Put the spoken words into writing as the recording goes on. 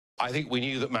I think we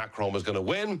knew that Macron was going to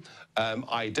win.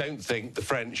 I don't think the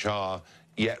French are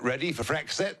yet ready for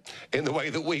FrExit in the way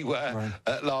that we were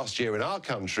last year in our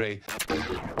country.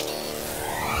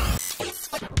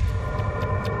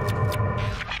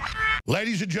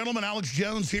 Ladies and gentlemen, Alex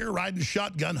Jones here, riding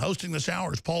shotgun, hosting this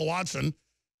hour is Paul Watson.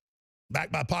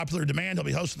 Back by popular demand, he'll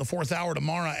be hosting the 4th hour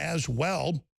tomorrow as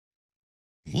well.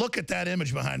 Look at that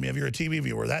image behind me if you're a TV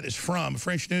viewer. That is from a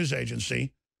French news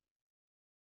agency.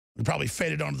 We probably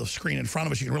faded onto the screen in front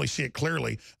of us. You can really see it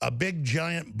clearly. A big,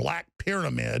 giant black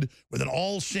pyramid with an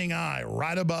all-seeing eye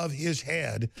right above his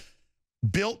head,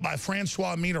 built by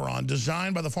Francois Mitterrand,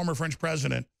 designed by the former French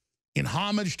president in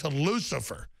homage to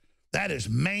Lucifer. That is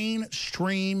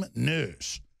mainstream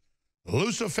news.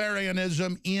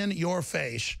 Luciferianism in your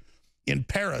face in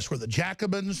Paris, where the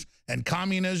Jacobins and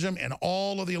communism and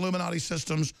all of the Illuminati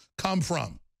systems come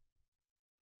from.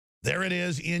 There it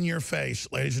is in your face,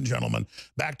 ladies and gentlemen.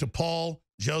 Back to Paul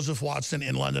Joseph Watson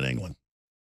in London, England.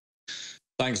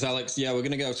 Thanks, Alex. Yeah, we're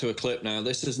going to go to a clip now.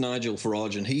 This is Nigel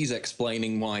Farage, and he's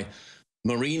explaining why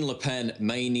Marine Le Pen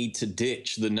may need to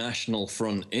ditch the National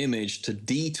Front image to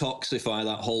detoxify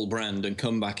that whole brand and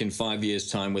come back in 5 years'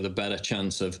 time with a better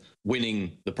chance of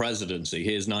winning the presidency.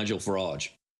 Here's Nigel Farage.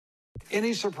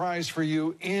 Any surprise for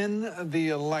you in the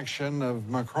election of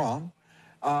Macron?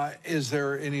 Is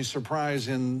there any surprise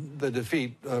in the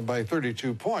defeat by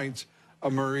 32 points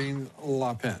of Marine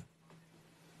Le Pen?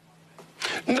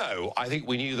 No, I think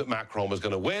we knew that Macron was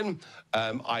going to win.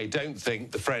 I don't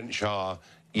think the French are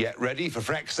yet ready for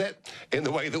FrExit in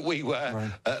the way that we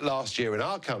were last year in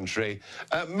our country.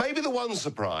 Maybe the one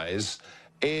surprise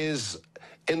is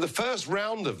in the first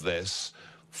round of this,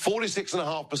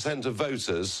 46.5% of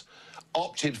voters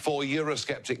opted for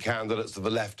Eurosceptic candidates to the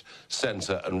left,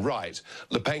 centre and right.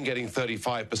 Le Pen getting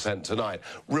 35% tonight.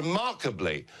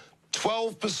 Remarkably,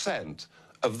 12%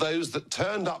 of those that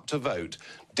turned up to vote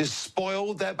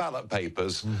despoiled their ballot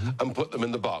papers and put them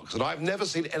in the box. And I've never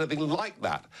seen anything like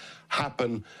that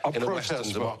happen in a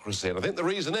Western democracy. And I think the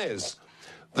reason is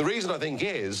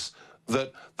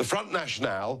that the Front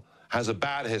National has a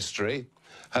bad history.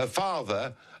 Her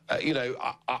father, you know,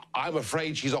 I'm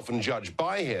afraid she's often judged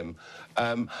by him.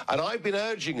 And I've been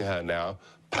urging her now,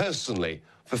 personally,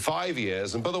 for 5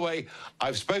 years. And by the way,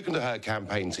 I've spoken to her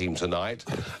campaign team tonight.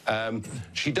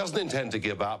 She doesn't intend to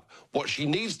give up. What she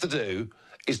needs to do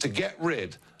is to get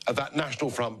rid of that National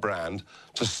Front brand,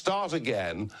 to start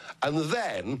again, and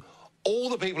then all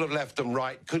the people of left and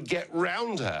right could get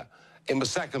round her in the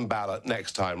second ballot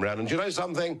next time round. And do you know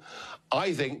something?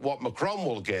 I think what Macron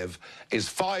will give is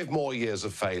 5 more years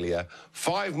of failure,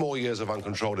 5 more years of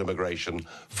uncontrolled immigration,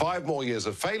 5 more years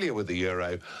of failure with the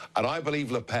euro, and I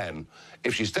believe Le Pen,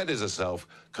 if she steadies herself,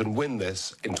 can win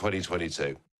this in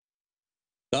 2022.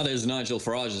 That is Nigel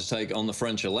Farage's take on the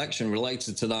French election.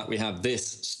 Related to that, we have this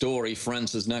story: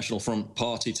 France's National Front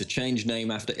party to change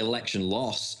name after election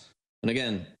loss. And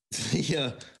again,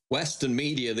 the Western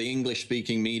media, the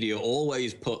English-speaking media,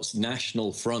 always puts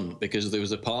National Front because there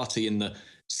was a party in the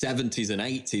 70s and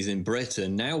 80s in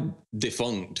Britain, now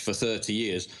defunct for 30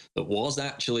 years, that was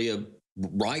actually a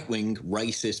right-wing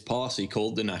racist party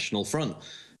called the National Front.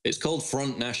 It's called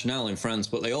Front National in France,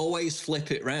 but they always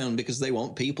flip it round because they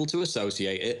want people to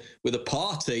associate it with a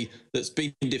party that's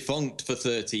been defunct for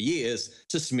 30 years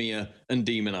to smear and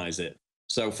demonize it.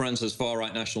 So France's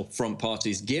far-right National Front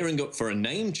party is gearing up for a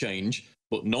name change,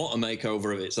 but not a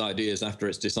makeover of its ideas after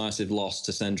its decisive loss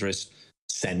to centrist,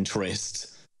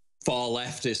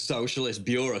 far-leftist, socialist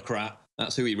bureaucrat.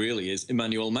 That's who he really is,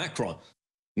 Emmanuel Macron.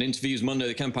 In interviews Monday,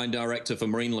 the campaign director for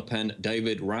Marine Le Pen,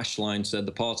 David Rashline, said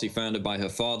the party founded by her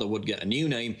father would get a new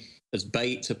name as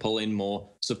bait to pull in more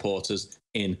supporters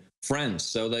in France.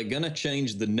 So they're going to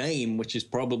change the name, which is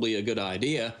probably a good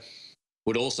idea.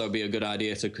 Would also be a good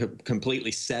idea to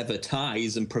completely sever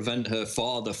ties and prevent her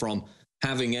father from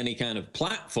having any kind of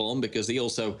platform, because he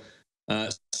also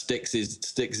sticks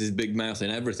his big mouth in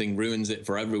everything, ruins it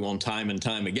for everyone time and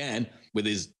time again with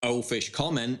his oafish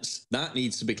comments. That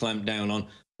needs to be clamped down on.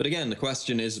 But again, the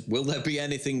question is, will there be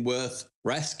anything worth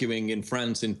rescuing in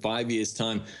France in 5 years'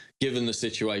 time, given the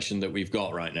situation that we've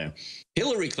got right now?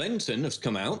 Hillary Clinton has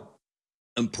come out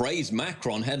and praised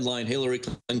Macron. Headline: Hillary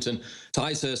Clinton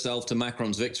ties herself to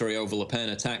Macron's victory over Le Pen,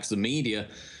 attacks the media.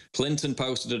 Clinton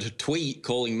posted a tweet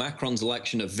calling Macron's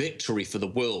election a victory for the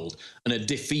world and a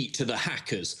defeat to the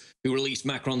hackers who released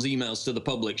Macron's emails to the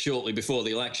public shortly before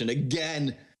the election.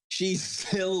 Again, she's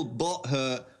still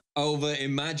butthurt over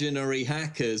imaginary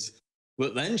hackers,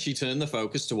 but then she turned the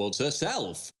focus towards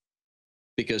herself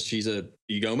because she's a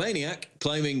egomaniac,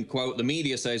 claiming, quote, "The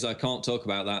media says I can't talk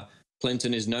about that.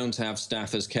 Clinton is known to have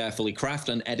staffers carefully craft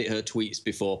and edit her tweets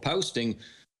before posting.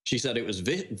 She said it was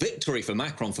victory for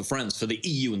Macron, for France, for the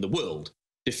EU and the world.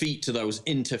 Defeat to those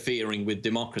interfering with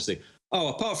democracy. Oh,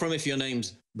 apart from if your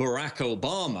name's Barack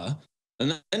Obama,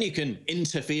 and then you can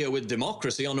interfere with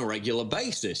democracy on a regular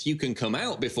basis. You can come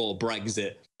out before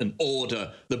Brexit and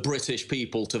order the British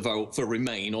people to vote for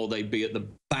Remain, or they'd be at the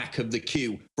back of the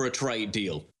queue for a trade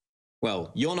deal.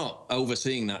 Well, you're not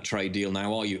overseeing that trade deal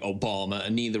now, are you, Obama?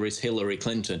 And neither is Hillary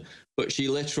Clinton. But she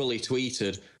literally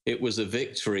tweeted it was a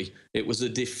victory, it was a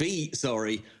defeat,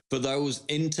 sorry, for those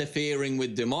interfering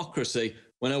with democracy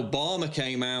when Obama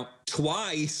came out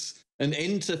twice and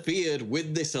interfered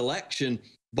with this election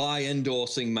by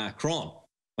endorsing Macron.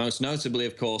 Most notably,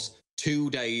 of course, 2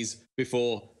 days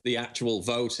before the actual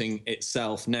voting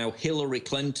itself. Now, Hillary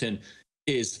Clinton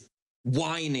is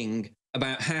whining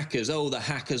about hackers. Oh, the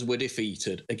hackers were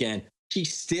defeated. Again, she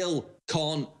still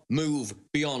can't move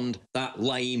beyond that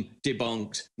lame,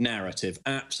 debunked narrative.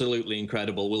 Absolutely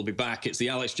incredible. We'll be back. It's the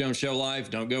Alex Jones Show Live.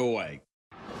 Don't go away.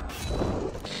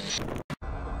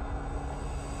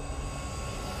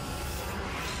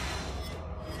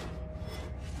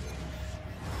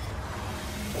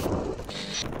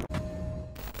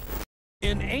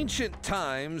 In ancient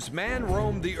times, man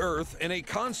roamed the earth in a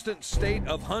constant state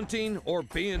of hunting or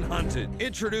being hunted.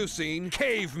 Introducing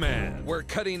Caveman, where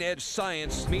cutting-edge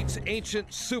science meets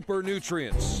ancient super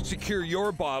nutrients. Secure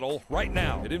your bottle right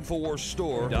now at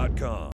InfoWarsStore.com.